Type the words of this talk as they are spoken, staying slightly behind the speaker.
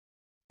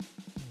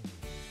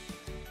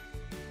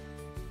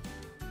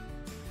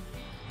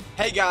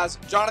Hey guys,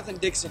 Jonathan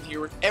Dixon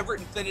here with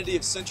Everett Infiniti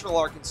of Central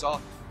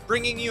Arkansas,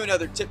 bringing you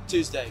another Tip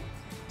Tuesday.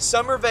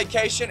 Summer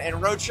vacation and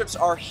road trips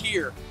are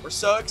here. We're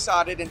so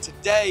excited, and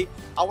today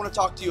I want to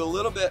talk to you a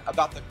little bit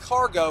about the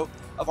cargo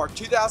of our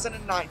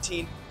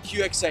 2019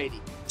 QX80.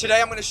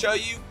 Today I'm going to show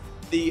you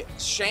the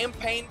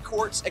champagne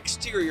quartz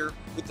exterior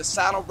with the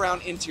saddle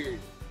brown interior.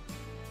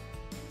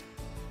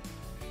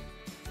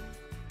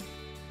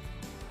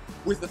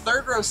 With the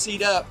third row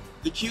seat up,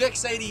 the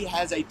QX80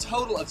 has a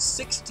total of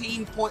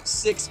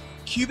 16.6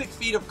 cubic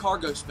feet of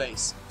cargo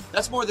space.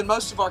 That's more than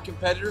most of our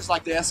competitors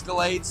like the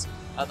Escalades,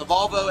 the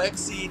Volvo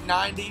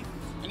XC90,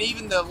 and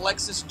even the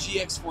Lexus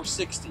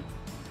GX460.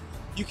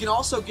 You can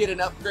also get an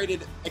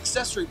upgraded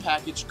accessory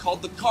package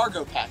called the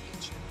Cargo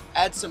Package.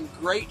 Add some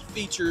great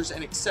features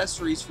and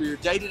accessories for your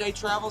day-to-day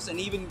travels and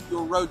even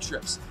your road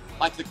trips,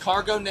 like the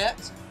cargo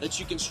net that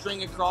you can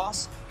string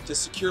across to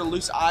secure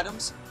loose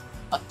items,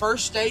 a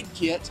first aid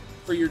kit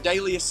for your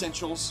daily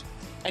essentials,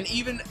 and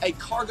even a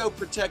cargo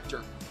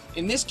protector.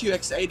 In this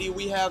QX80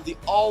 we have the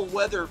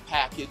all-weather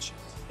package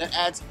that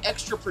adds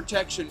extra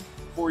protection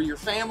for your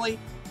family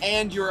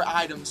and your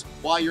items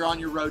while you're on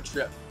your road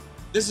trip.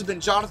 This has been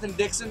Jonathan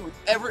Dixon with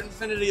Everett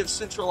Infiniti of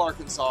Central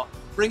Arkansas,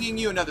 bringing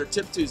you another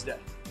Tip Tuesday.